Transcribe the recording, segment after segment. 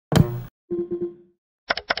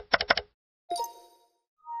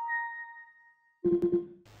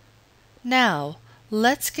Now,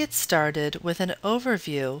 let's get started with an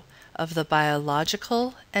overview of the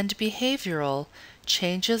biological and behavioral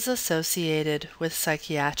changes associated with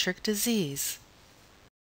psychiatric disease.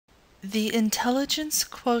 The intelligence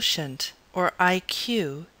quotient, or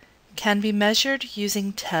IQ, can be measured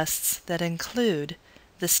using tests that include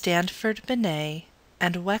the Stanford-Binet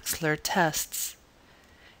and Wechsler tests.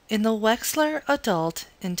 In the Wechsler Adult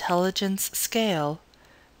Intelligence Scale,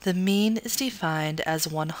 the mean is defined as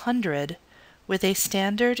 100 with a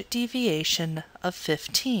standard deviation of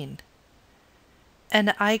 15.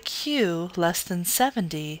 An IQ less than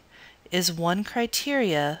 70 is one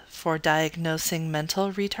criteria for diagnosing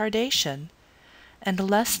mental retardation, and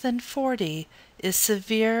less than 40 is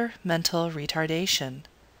severe mental retardation.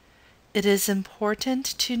 It is important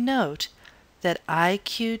to note that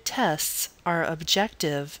IQ tests are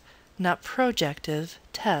objective, not projective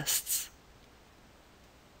tests.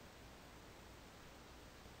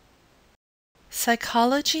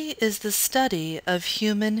 Psychology is the study of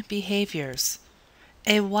human behaviors.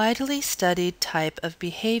 A widely studied type of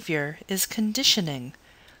behavior is conditioning,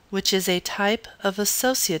 which is a type of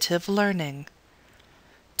associative learning.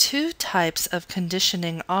 Two types of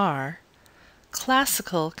conditioning are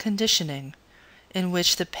classical conditioning, in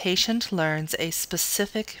which the patient learns a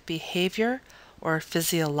specific behavior or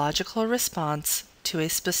physiological response to a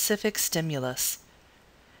specific stimulus.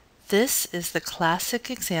 This is the classic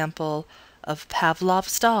example of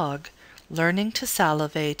Pavlov's dog learning to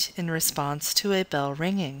salivate in response to a bell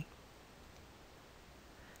ringing.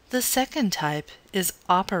 The second type is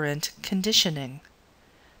operant conditioning.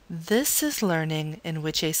 This is learning in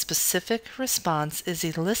which a specific response is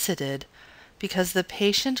elicited because the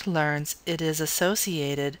patient learns it is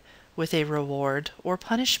associated with a reward or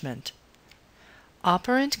punishment.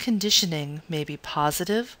 Operant conditioning may be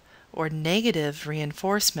positive or negative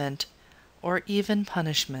reinforcement, or even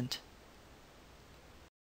punishment.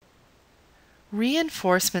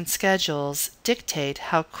 Reinforcement schedules dictate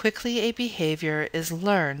how quickly a behavior is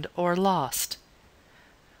learned or lost.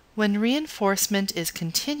 When reinforcement is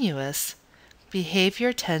continuous,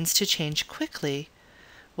 behavior tends to change quickly,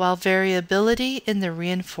 while variability in the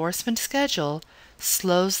reinforcement schedule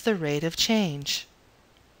slows the rate of change.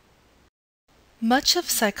 Much of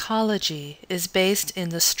psychology is based in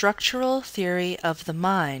the structural theory of the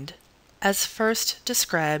mind, as first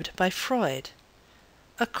described by Freud.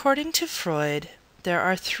 According to Freud, there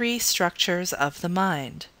are three structures of the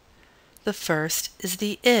mind. The first is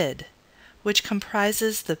the id, which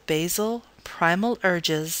comprises the basal, primal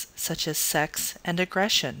urges such as sex and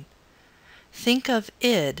aggression. Think of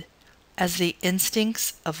id as the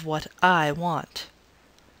instincts of what I want.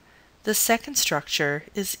 The second structure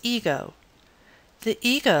is ego. The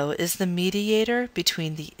ego is the mediator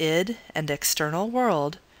between the id and external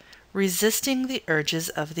world, resisting the urges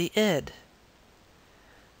of the id.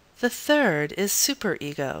 The third is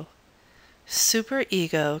superego.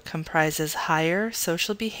 Superego comprises higher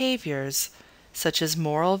social behaviors such as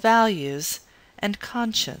moral values and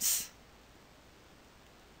conscience.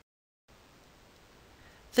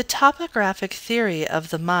 The topographic theory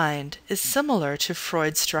of the mind is similar to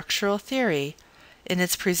Freud's structural theory in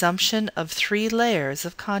its presumption of three layers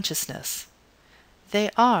of consciousness. They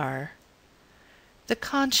are the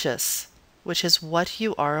conscious, which is what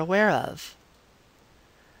you are aware of;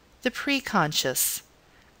 the preconscious,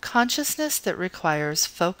 consciousness that requires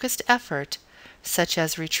focused effort, such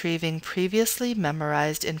as retrieving previously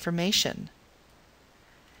memorized information;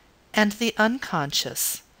 and the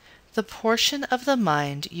unconscious, the portion of the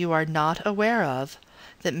mind you are not aware of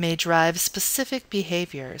that may drive specific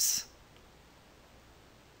behaviors.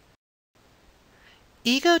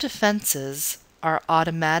 Ego defenses are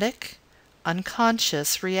automatic,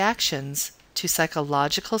 unconscious reactions to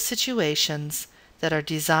psychological situations that are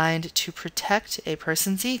designed to protect a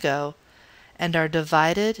person's ego and are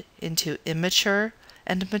divided into immature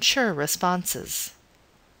and mature responses.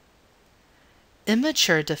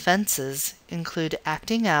 Immature defenses include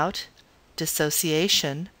acting out,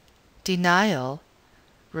 dissociation, denial,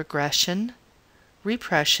 regression,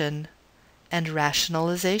 repression, and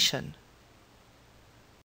rationalization.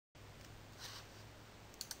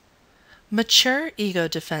 Mature ego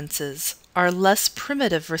defenses are less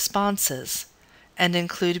primitive responses and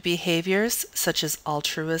include behaviors such as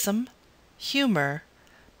altruism, humor,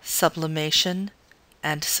 sublimation,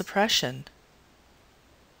 and suppression.